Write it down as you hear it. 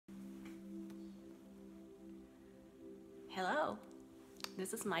Hello,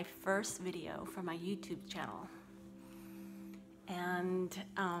 this is my first video for my YouTube channel, and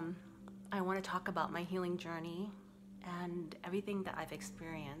I want to talk about my healing journey and everything that I've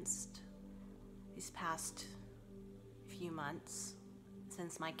experienced these past few months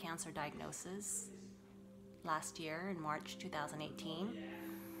since my cancer diagnosis last year in March 2018.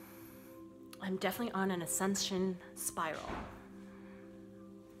 I'm definitely on an ascension spiral.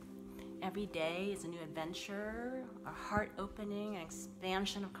 Every day is a new adventure, a heart opening, an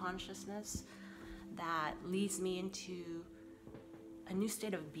expansion of consciousness that leads me into a new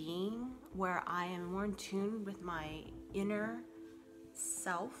state of being where I am more in tune with my inner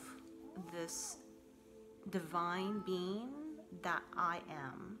self, this divine being that I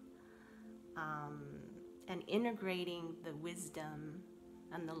am, and integrating the wisdom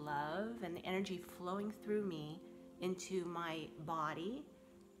and the love and the energy flowing through me into my body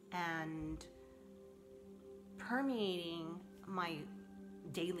and permeating my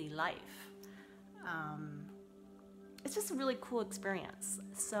daily life. It's just a really cool experience.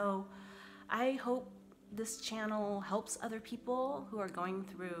 So I hope this channel helps other people who are going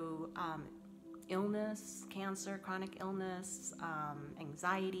through illness, cancer, chronic illness,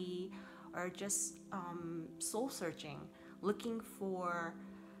 anxiety, or just soul searching, looking for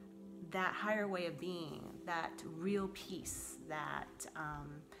that higher way of being, that real peace, that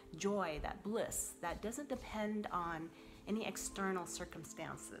joy, that bliss that doesn't depend on any external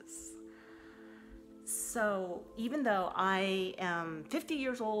circumstances. So even though I am 50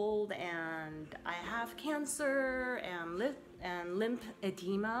 years old and I have cancer and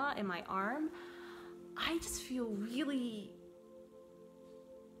lymphedema in my arm, I just feel really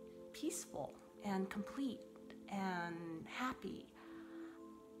peaceful and complete and happy.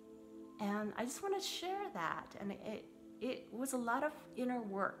 And I just want to share that. And it was a lot of inner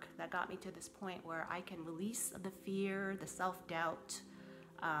work that got me to this point where I can release the fear, the self-doubt,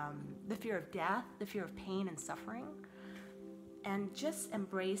 the fear of death, the fear of pain and suffering, and just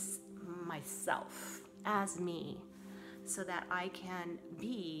embrace myself as me so that I can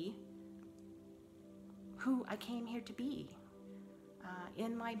be who I came here to be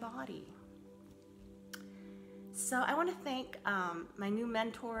in my body. So I want to thank my new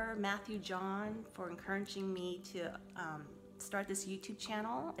mentor, Matthew John, for encouraging me to start this YouTube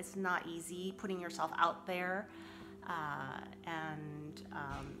channel. It's not easy putting yourself out there and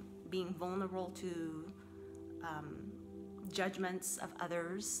being vulnerable to judgments of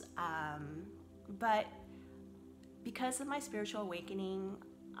others. But because of my spiritual awakening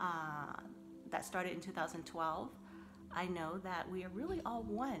that started in 2012, I know that we are really all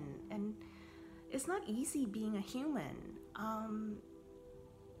one. And it's not easy being a human.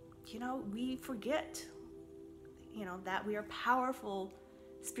 You know, we forget, you know, that we are powerful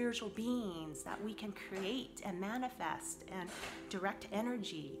spiritual beings, that we can create and manifest and direct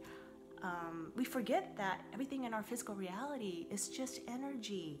energy. We forget that everything in our physical reality is just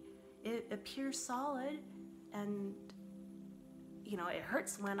energy. It appears solid, and, you know, it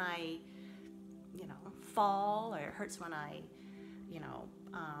hurts when I, you know, fall, or it hurts when I, you know,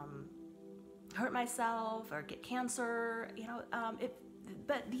 hurt myself or get cancer, you know,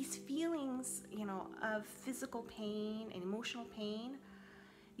 but these feelings, you know, of physical pain and emotional pain,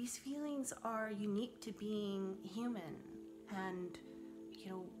 these feelings are unique to being human. And, you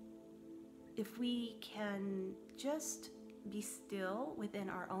know, if we can just be still within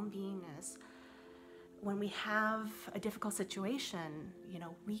our own beingness, when we have a difficult situation, you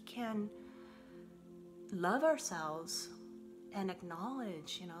know, we can love ourselves and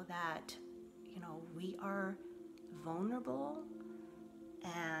acknowledge, you know, that, you know, we are vulnerable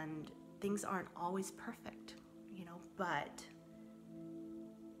and things aren't always perfect, you know, but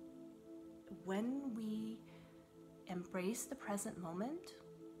when we embrace the present moment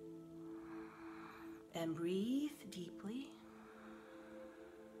and breathe deeply,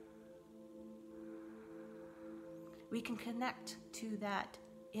 we can connect to that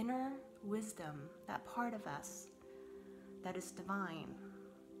inner wisdom, that part of us that is divine,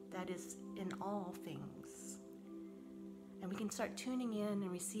 that is in all things. And we can start tuning in and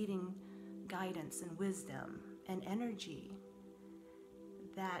receiving guidance and wisdom and energy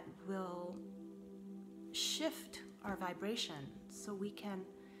that will shift our vibration so we can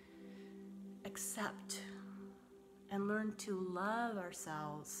accept and learn to love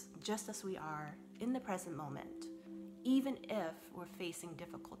ourselves just as we are in the present moment, even if we're facing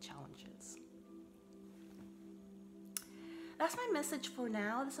difficult challenges. That's my message for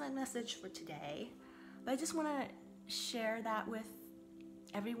now. That's my message for today. But I just want to share that with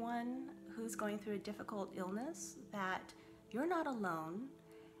everyone who's going through a difficult illness, that you're not alone,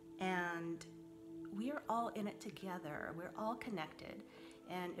 and we are all in it together. We're all connected.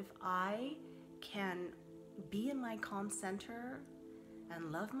 And if I can be in my calm center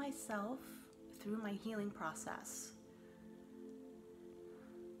and love myself through my healing process,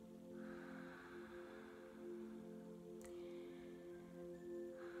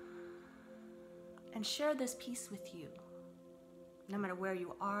 and share this peace with you, no matter where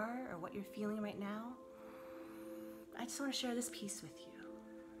you are or what you're feeling right now, I just want to share this peace with you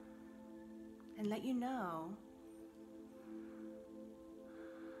and let you know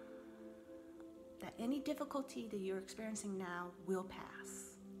that any difficulty that you're experiencing now will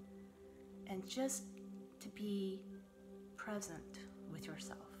pass. And just to be present with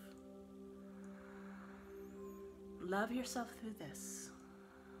yourself. Love yourself through this.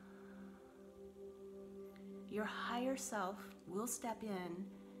 Your higher self will step in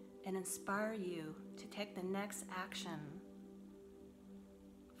and inspire you to take the next action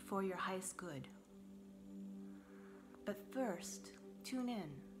for your highest good. But first, tune in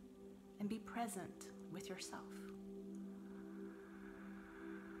and be present with yourself.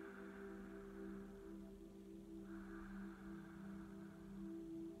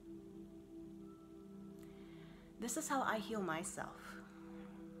 This is how I heal myself,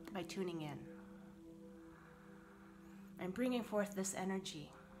 by tuning in and bringing forth this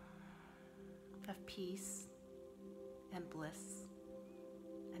energy of peace and bliss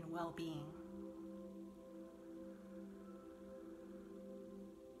and well-being.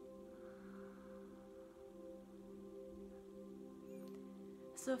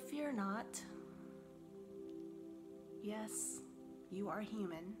 So fear not. Yes, you are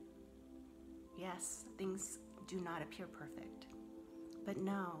human. Yes, things do not appear perfect. But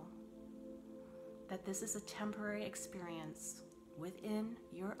know that this is a temporary experience within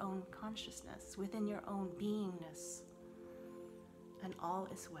your own consciousness, within your own beingness, and all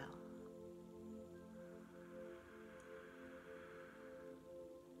is well.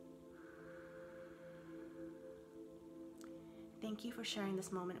 Thank you for sharing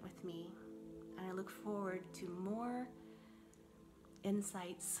this moment with me, and I look forward to more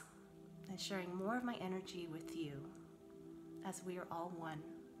insights and sharing more of my energy with you as we are all one.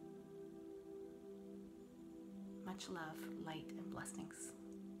 Much love, light, and blessings.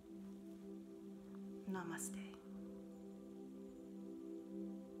 Namaste.